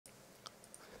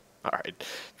Alright,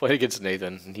 playing against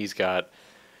Nathan, and he's got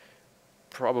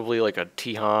probably like a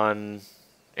Tihan,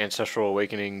 Ancestral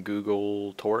Awakening,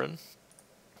 Google, Tauren.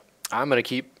 I'm going to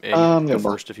keep, and you can go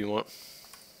first if you want.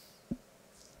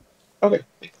 Okay.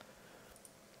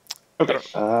 Okay,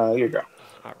 here you go.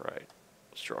 Alright,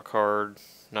 let's draw a card.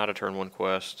 Not a turn 1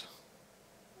 quest.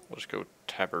 We'll just go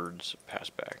Tabards, pass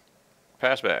back.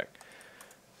 Pass back.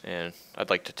 And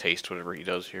I'd like to taste whatever he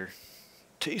does here.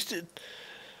 Taste it!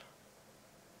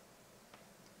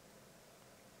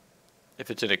 If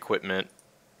it's an equipment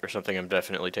or something, I'm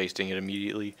definitely tasting it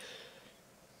immediately.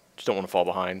 Just don't want to fall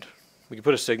behind. We can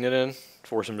put a Signet in,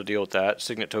 force him to deal with that.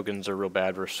 Signet tokens are real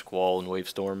bad versus Squall and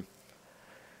Wavestorm.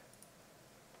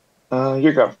 Here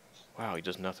you go. Wow, he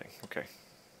does nothing. Okay.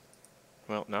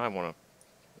 Well, now I want to...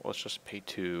 Well, let's just pay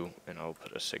 2, and I'll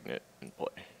put a Signet in play.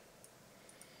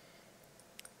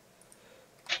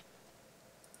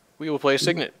 We will play a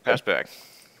Signet. Pass back.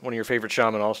 One of your favorite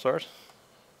Shaman All-Stars?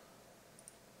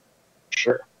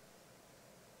 Sure.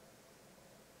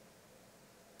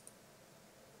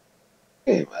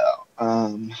 Okay, well,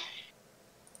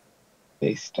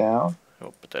 face down.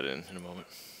 I'll put that in a moment.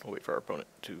 I'll wait for our opponent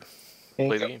to Okay,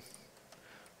 play the game.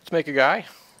 Let's make a guy.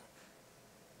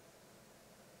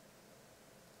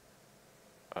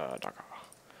 Naga.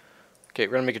 Okay,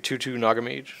 we're gonna make a 2/2 Naga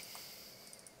Mage.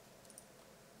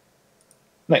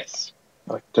 Nice.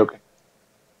 I like the token.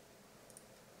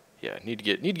 Yeah, need to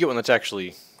get one that's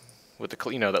actually with the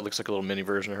that looks like a little mini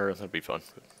version of her. That'd be fun.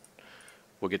 But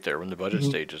we'll get there when the budget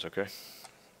stages. Okay.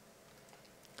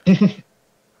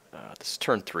 This is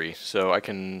turn 3, so I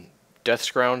can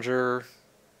Deathscrounger,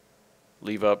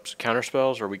 leave up counter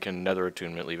spells, or we can Nether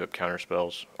Attunement, leave up counter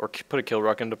spells, or put a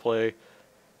Kil'ruk into play,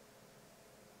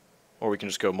 or we can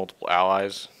just go multiple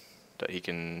allies that he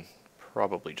can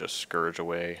probably just Scourge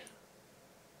away.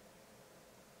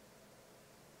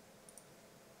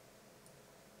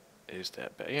 Is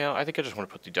that bad? Yeah, I think I just want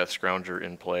to put the Deathscrounger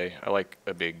in play. I like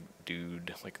a big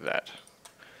dude like that.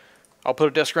 I'll put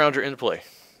a Deathscrounger into play.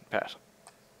 Pass.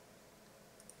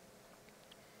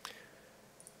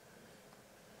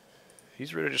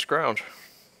 He's ready to scrounge.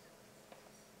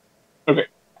 Okay.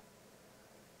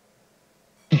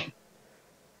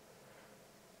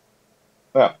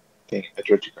 Well, dang it, I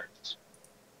drew 2 cards.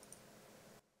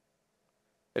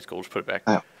 It's cool, just put it back.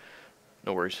 Oh.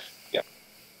 No worries. Yeah.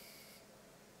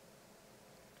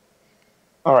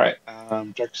 Alright,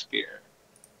 Dark Spear.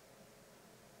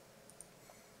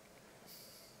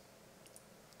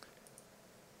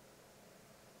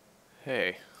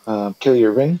 Hey. Kill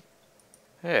your ring.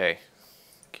 Hey.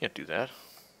 Can't do that.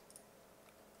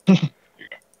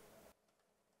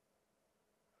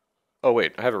 Oh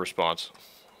wait, I have a response.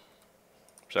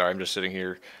 Sorry, I'm just sitting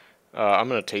here. I'm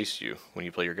gonna taste you when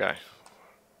you play your guy.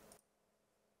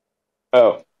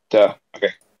 Oh, duh.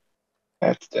 Okay.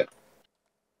 That's dead.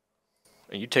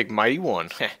 And you take Mighty 1.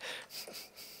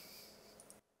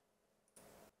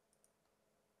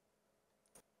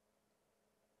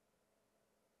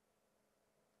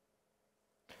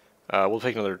 We'll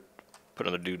take put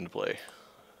another dude into play.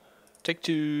 Take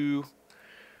 2.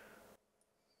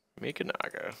 Make a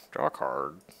Naga. Draw a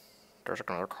card. There's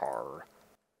another card.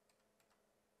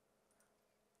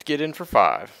 Get in for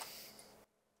 5.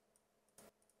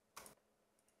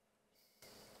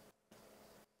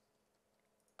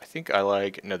 I think I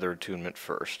like Nether Attunement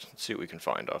first. Let's see what we can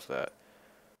find off that.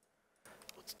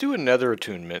 Let's do a Nether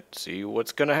Attunement. See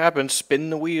what's gonna happen. Spin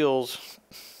the wheels.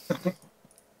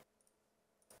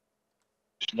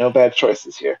 No bad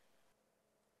choices here.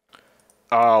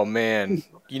 Oh man,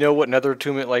 you know what Nether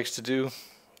Attunement likes to do?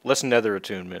 Let's Nether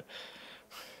Attunement.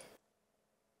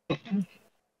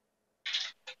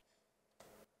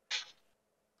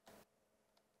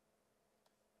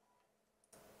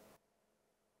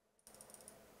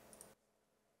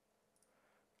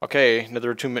 Okay,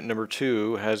 Nether Attunement number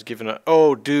 2 has given a...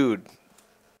 Oh, dude.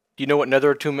 You know what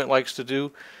Nether Attunement likes to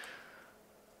do?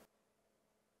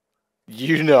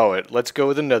 You know it. Let's go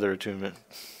with the Nether Attunement.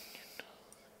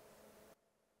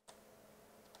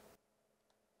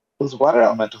 Those water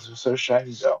elementals are so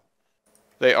shiny, though.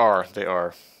 They are. They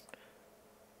are.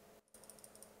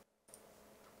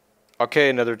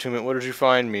 Okay, Nether Attunement, what did you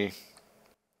find me?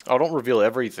 Oh, don't reveal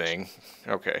everything.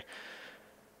 Okay.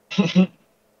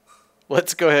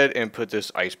 Let's go ahead and put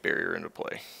this ice barrier into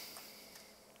play.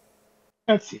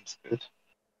 That seems good.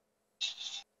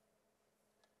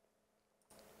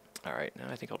 Alright, now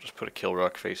I think I'll just put a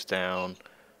Kil'ruk face down.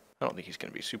 I don't think he's going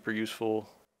to be super useful.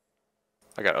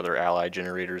 I got other ally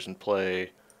generators in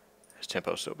play. His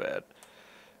tempo's so bad.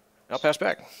 I'll pass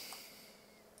back.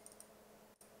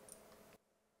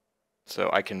 So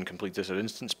I can complete this at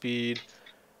instant speed.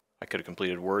 I could have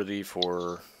completed Worthy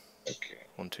for Okay.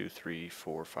 1, 2, 3,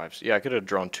 4, 5. Yeah, I could have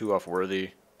drawn 2 off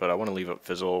Worthy, but I want to leave up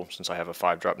Fizzle since I have a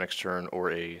 5-drop next turn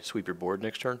or a sweep your board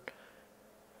next turn.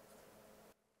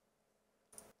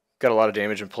 Got a lot of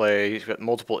damage in play. He's got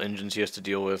multiple engines he has to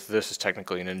deal with. This is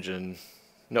technically an engine.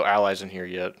 No allies in here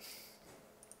yet.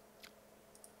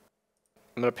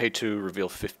 I'm going to pay 2, reveal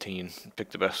 15, pick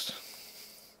the best.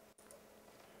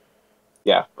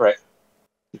 Yeah, right.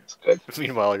 That's good.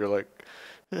 Meanwhile, you're like,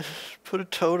 put a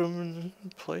totem in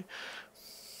play.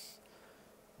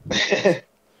 The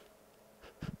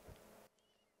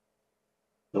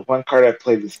one card I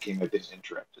played this game, I've been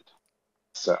interrupted.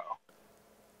 So.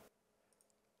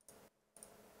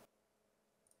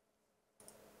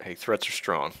 Hey, threats are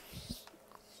strong.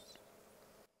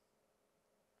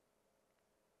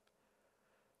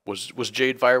 Was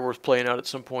Jadefire worth playing out at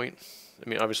some point? I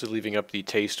mean, obviously leaving up the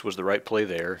Taste was the right play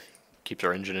there. Keeps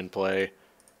our engine in play.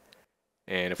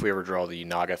 And if we ever draw the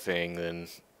Naga thing, then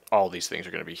all these things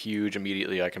are going to be huge.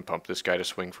 Immediately I can pump this guy to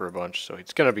swing for a bunch. So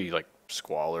it's going to be like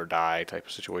squall or die type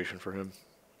of situation for him.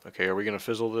 Okay, are we going to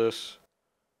fizzle this?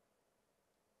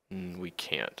 We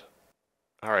can't.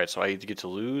 Alright, so I get to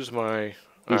lose my...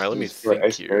 Alright, let me think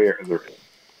Ice here. Barrier or the rain?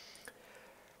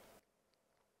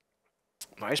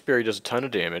 My Ice Barrier does a ton of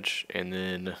damage, and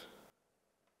then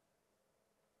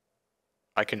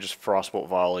I can just Frostbolt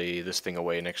Volley this thing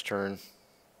away next turn.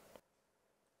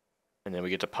 And then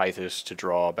we get to Pythisss to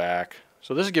draw back.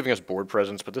 So this is giving us board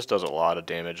presence, but this does a lot of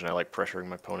damage, and I like pressuring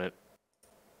my opponent.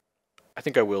 I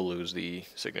think I will lose the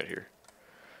Signet here.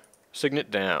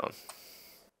 Signet down.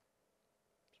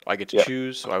 I get to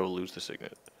choose, so I will lose the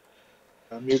Signet.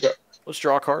 You go. Let's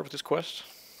draw a card with this quest.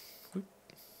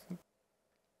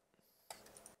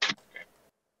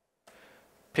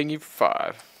 Ping you for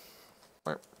 5.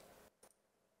 All right.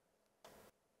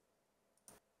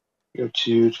 Go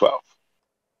to 12.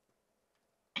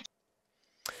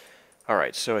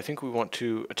 Alright, so I think we want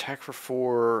to attack for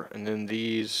 4, and then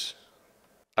these...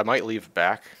 I might leave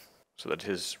back, so that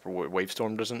his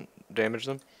Wavestorm doesn't damage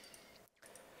them.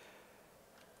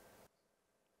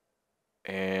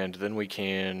 And then we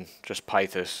can just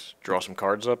Pythisss, draw some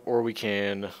cards up, or we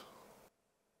can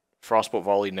Frostbolt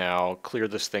Volley now, clear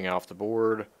this thing off the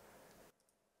board.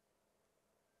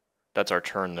 That's our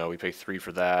turn, though. We pay 3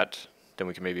 for that. Then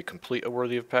we can maybe complete a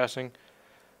Worthy of Passing.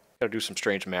 Gotta do some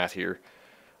strange math here.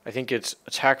 I think it's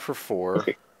attack for 4,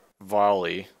 okay.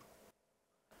 Volley,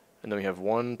 and then we have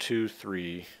 1, 2,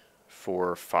 3,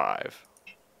 4, 5.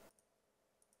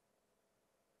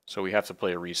 So we have to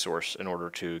play a resource in order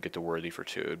to get the Worthy for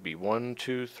 2. It would be 1,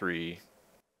 2, 3,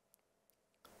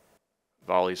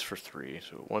 Volleys for 3.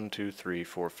 So 1, 2, 3,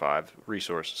 4, 5,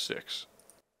 resource 6.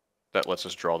 That lets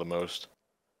us draw the most.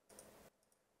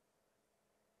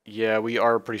 Yeah, we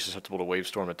are pretty susceptible to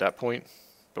Wavestorm at that point.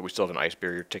 But we still have an Ice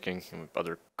Barrier ticking, and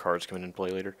other cards coming in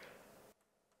play later.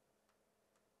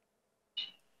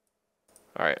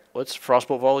 Alright, let's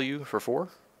Frostbolt Volley you for 4.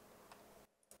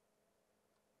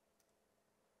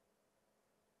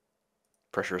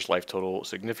 Pressures life total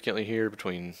significantly here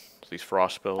between these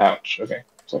frost spells. Ouch, okay.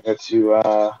 So I got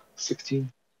to 16.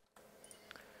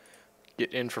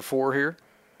 Get in for 4 here.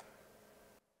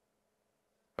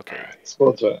 Okay.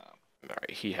 Alright,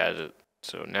 he has it.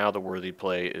 So now the Worthy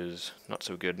play is not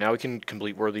so good. Now we can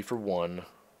complete Worthy for 1.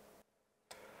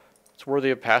 It's Worthy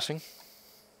of Passing.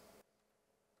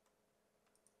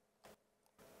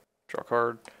 Draw a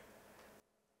card.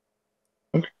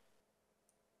 Okay.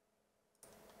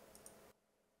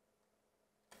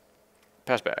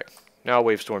 Pass back. Now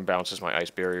Wavestorm bounces my Ice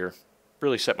Barrier.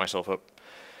 Really set myself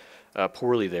up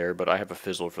poorly there, but I have a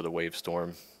Fizzle for the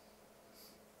Wavestorm.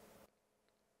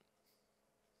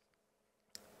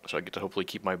 So I get to hopefully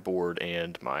keep my board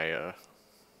and my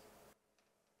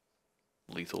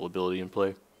lethal ability in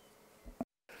play.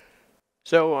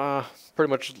 So, pretty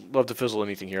much love to fizzle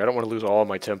anything here. I don't want to lose all of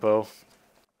my tempo.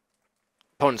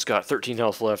 Opponent's got 13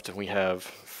 health left, and we have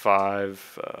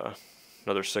 5,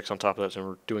 another 6 on top of that, so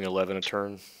we're doing 11 a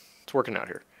turn. It's working out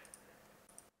here.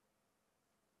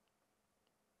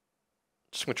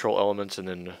 Just control elements, and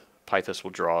then Pythisss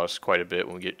will draw us quite a bit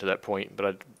when we get to that point,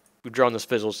 but we've drawn this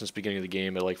Fizzle since the beginning of the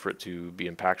game. I'd like for it to be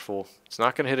impactful. It's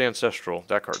not going to hit Ancestral.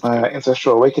 That card's good.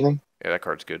 Ancestral Awakening? Yeah, that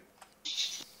card's good.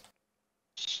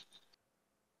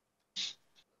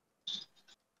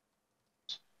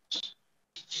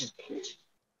 Okay.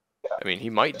 I mean, he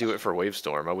might do it for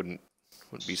Wavestorm. I wouldn't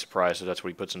be surprised if that's what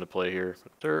he puts into play here.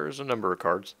 But there's a number of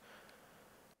cards.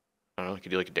 I don't know, he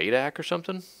could do like a Dadak or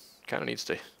something. Kind of needs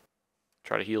to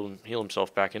try to heal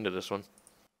himself back into this one.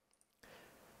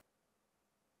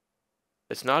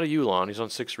 It's not a Yulon. He's on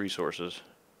 6 resources.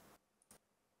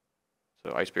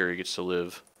 So Ice Barrier gets to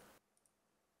live.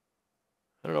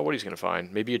 I don't know what he's going to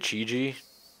find. Maybe a Chi-Ji?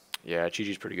 Yeah,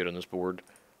 Chi-Ji's pretty good on this board.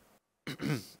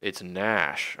 It's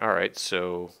Nash. Alright,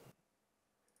 so...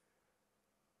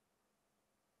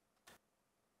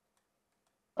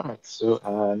 Alright,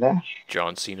 so Nash.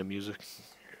 John Cena music.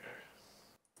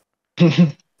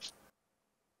 Okay,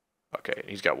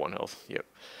 he's got 1 health. Yep.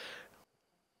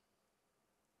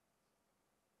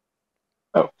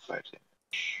 Oh, 5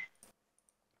 damage.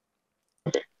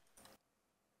 Okay.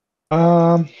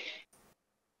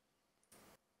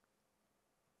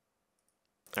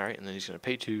 Alright, and then he's going to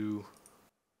pay 2.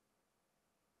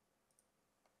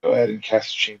 Go ahead and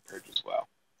cast Chain Purge as well.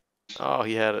 Oh,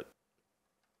 he had it.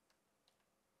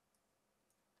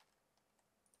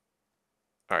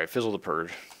 Alright, Fizzle the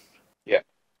Purge. Yeah.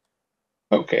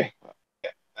 Okay. Well,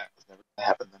 yeah, that was never going to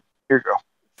happen then. Here you go.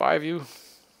 5 you.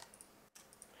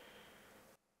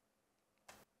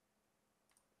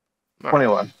 All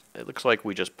 21. Right. It looks like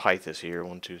we just Pythisss here.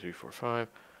 1, 2, 3, 4, 5.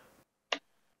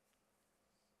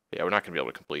 Yeah, we're not going to be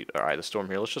able to complete. Alright, the storm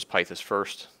here. Let's just Pythisss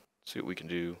first. See what we can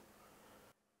do.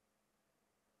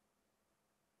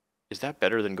 Is that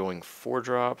better than going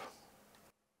 4-drop?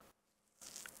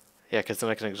 Yeah, because then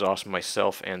I can exhaust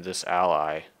myself and this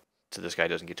ally so this guy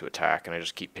doesn't get to attack, and I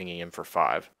just keep pinging him for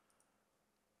 5.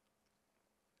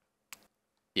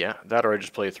 Yeah, that or I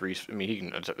just play a 3. I mean, he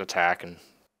can attack and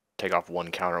take off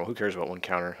 1 counter. Well, who cares about 1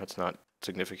 counter? That's not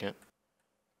significant.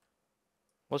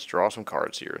 Let's draw some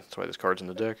cards here. That's why this card's in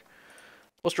the deck.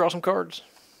 Let's draw some cards.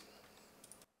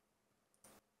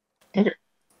 Okay.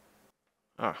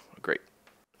 Ah, great.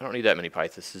 I don't need that many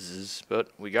Pythisses, but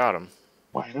we got them.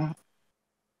 Why not?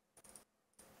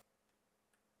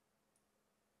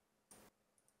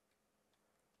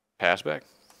 Pass back.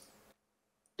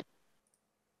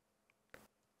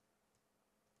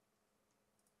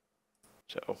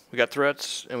 So, we got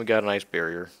threats, and we got an ice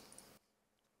barrier.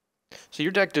 So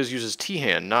your deck uses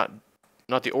Tihan, not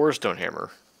the Aurastone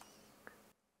Hammer.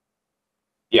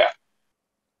 Yeah.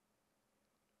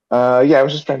 Yeah, I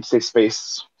was just trying to save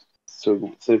space. So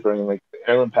instead of running like the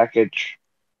heirloom package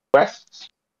quests,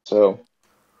 so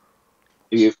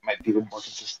it might be a little more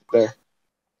consistent there.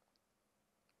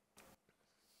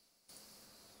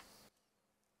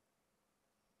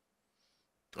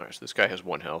 Alright, so this guy has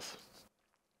 1 health.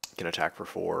 He can attack for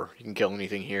 4. He can kill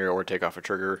anything here or take off a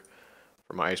trigger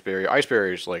for my ice barrier. Ice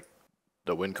barrier is like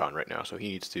the win con right now, so he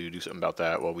needs to do something about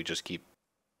that while we just keep...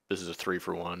 This is a 3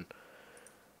 for 1.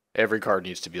 Every card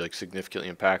needs to be like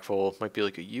significantly impactful. Might be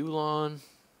like a Yulon,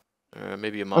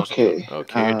 maybe a monster. Okay.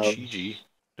 Okay, a Chi-Ji.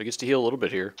 It gets to heal a little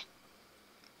bit here.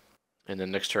 And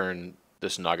then next turn,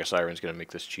 this Naga Siren is going to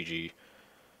make this Chi-Ji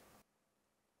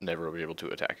never be able to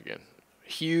attack again.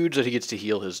 Huge that he gets to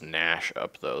heal his Nash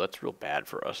up, though. That's real bad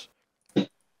for us. I'll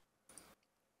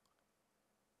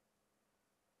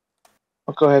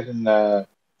go ahead and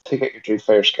take out your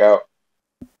Jadefire Scout.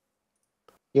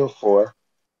 Heal 4.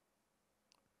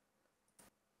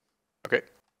 Okay.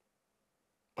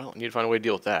 Well, need to find a way to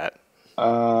deal with that.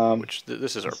 Which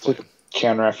this is our plan.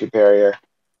 Counter off your barrier.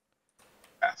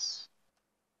 Yes.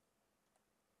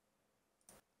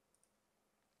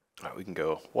 Alright, we can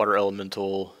go Water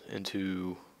Elemental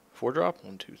into 4-drop.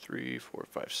 1, 2, 3, 4,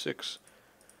 5, 6.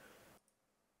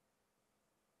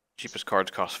 Cheapest cards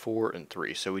cost 4 and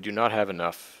 3, so we do not have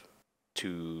enough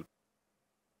to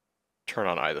turn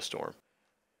on Eye of the Storm.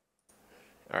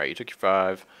 Alright, you took your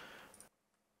 5.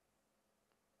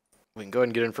 We can go ahead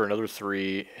and get in for another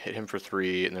 3, hit him for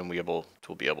 3, and then we'll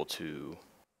be able to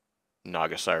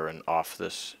Naga Siren off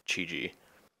this Chi-Ji.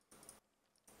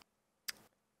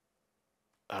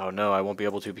 Oh no, I won't be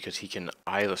able to because he can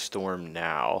Eye the Storm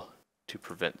now to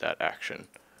prevent that action.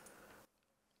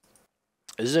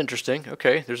 This is interesting.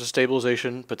 Okay, there's a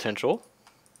stabilization potential.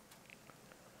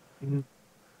 Mm-hmm.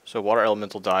 So Water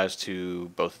Elemental dies to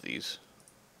both of these.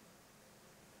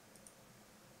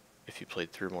 If you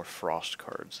played 3 or more Frost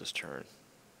cards this turn.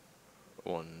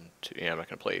 1, 2, yeah, I'm not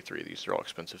going to play 3 of these. They're all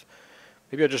expensive.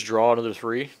 Maybe I just draw another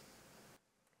 3.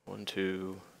 1,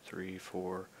 2, 3,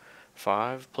 4,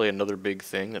 5. Play another big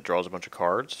thing that draws a bunch of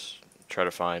cards. Try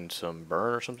to find some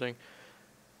burn or something.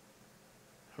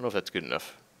 I don't know if that's good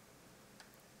enough.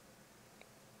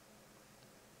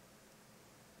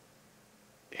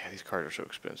 Yeah, these cards are so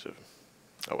expensive.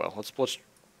 Oh well, let's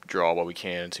draw while we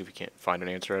can and see if we can't find an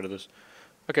answer out of this.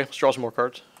 Okay, let's draw some more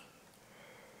cards.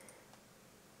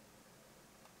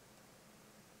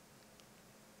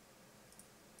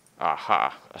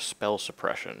 Aha, a Spell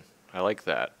Suppression. I like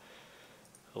that.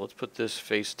 So let's put this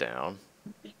face down.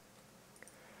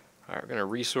 Alright, we're going to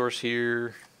resource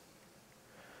here.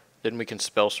 Then we can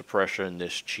Spell Suppression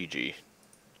this Chi-Ji.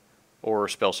 or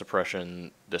Spell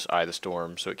Suppression this Eye of the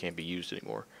Storm so it can't be used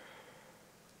anymore.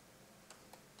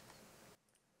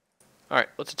 Alright,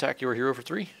 let's attack your hero for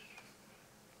 3.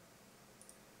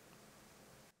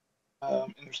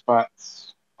 In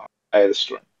response, Eye of the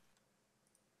Storm.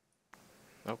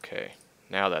 Okay,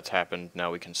 now that's happened.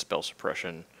 Now we can Spell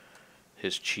Suppression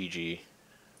his Chi-Ji.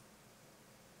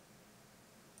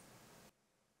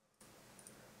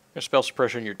 Spell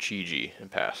Suppression your Chi-Ji and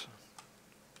pass.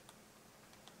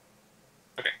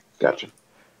 Okay, gotcha.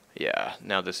 Yeah,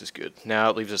 now this is good. Now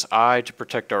it leaves us Eye to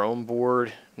protect our own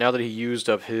board. Now that he used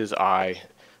up his Eye,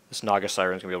 this Naga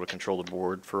Siren is going to be able to control the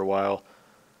board for a while.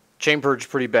 Chain Purge is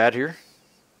pretty bad here,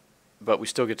 but we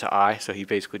still get to Eye, so he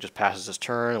basically just passes his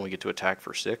turn, and we get to attack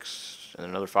for 6 and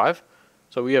another 5.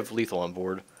 So we have lethal on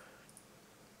board.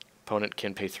 Opponent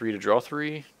can pay 3 to draw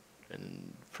 3,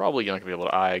 and probably not going to be able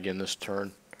to Eye again this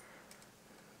turn.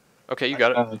 Okay, you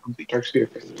got it. Complete Dark Spear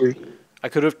for 3. I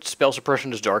could have Spell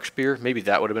Suppression as Dark Spear. Maybe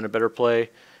that would have been a better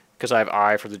play, because I have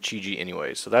Eye for the Chi-Ji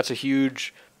anyway. So that's a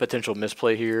huge potential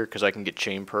misplay here, because I can get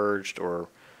Chain Purged, or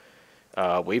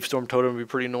Wavestorm Totem would be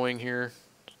pretty annoying here.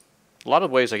 A lot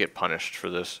of ways I get punished for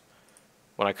this,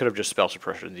 when I could have just Spell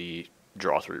Suppression the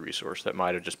draw 3 resource. That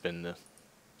might have just been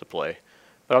the play.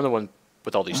 But I'm the one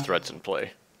with all these threats in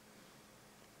play.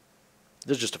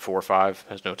 This is just a 4/5,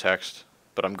 has no text,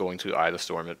 but I'm going to Eye the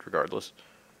Storm it regardless.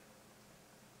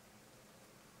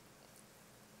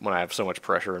 When I have so much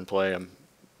pressure in play, I'm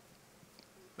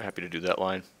happy to do that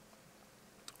line.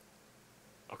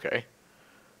 Okay.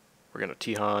 We're going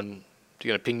to Tihan. Is he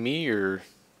going to ping me or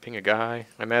ping a guy?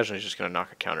 I imagine he's just going to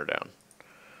knock a counter down.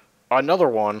 Another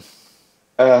one.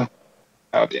 Oh,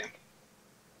 damn.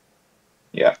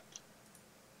 Yeah.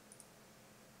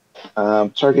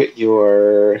 Target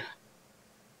the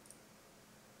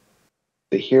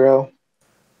hero.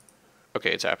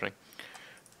 Okay, it's happening.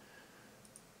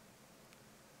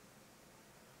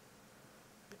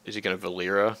 Is he going to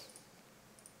Valera?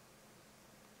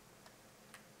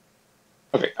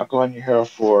 Okay, I'll go on your hero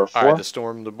for 4. Eye the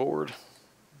Storm the board.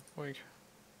 Like.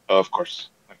 Oh, of course.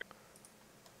 Okay.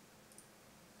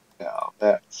 Now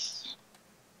that's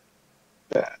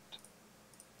bad.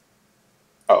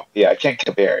 Oh, yeah, I can't get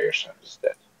a barrier, so I'm just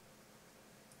dead.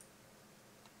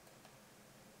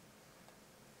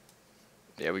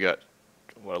 Yeah, we got,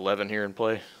 what, 11 here in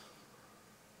play?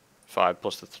 5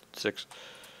 plus the 6.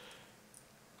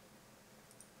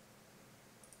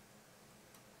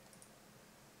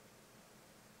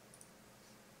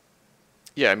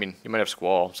 Yeah, I mean, you might have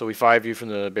Squall. So we 5 you from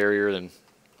the barrier, then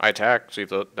I attack, see if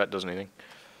that does anything.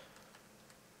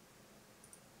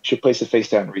 Should place a face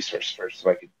down resource first so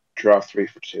I can draw 3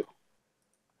 for 2.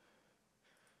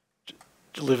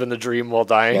 Live in the dream while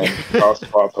dying. And draw a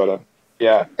Squall Totem.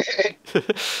 Yeah.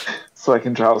 So I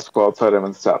can draw a Squall Totem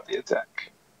and stop the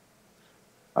attack.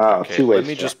 Okay, 2 ways. let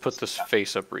me just put this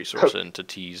face up resource in to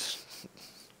tease.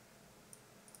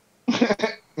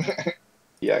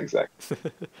 Yeah, exactly.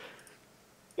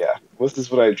 Yeah, this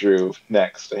is what I drew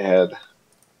next. I had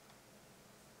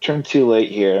turn 2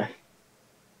 late here.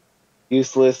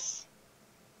 Useless.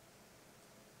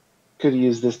 Could have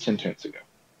used this 10 turns ago.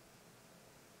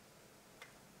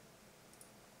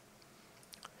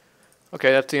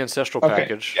 Okay, that's the Ancestral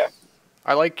package. Yeah.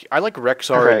 I like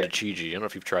Rexar Okay. and Chi-Ji. I don't know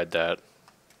if you've tried that.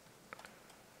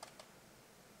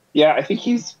 Yeah, I think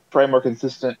he's probably more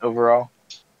consistent overall.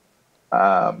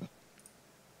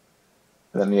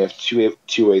 Then you have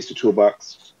two ways to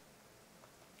toolbox.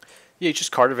 Yeah, it's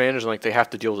just card advantage, and like they have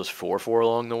to deal with this 4/4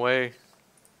 along the way.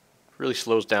 Really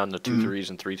slows down the 2/3s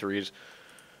and 3/3s.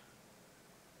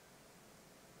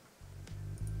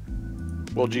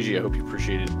 Well, GG, I hope you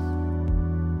appreciated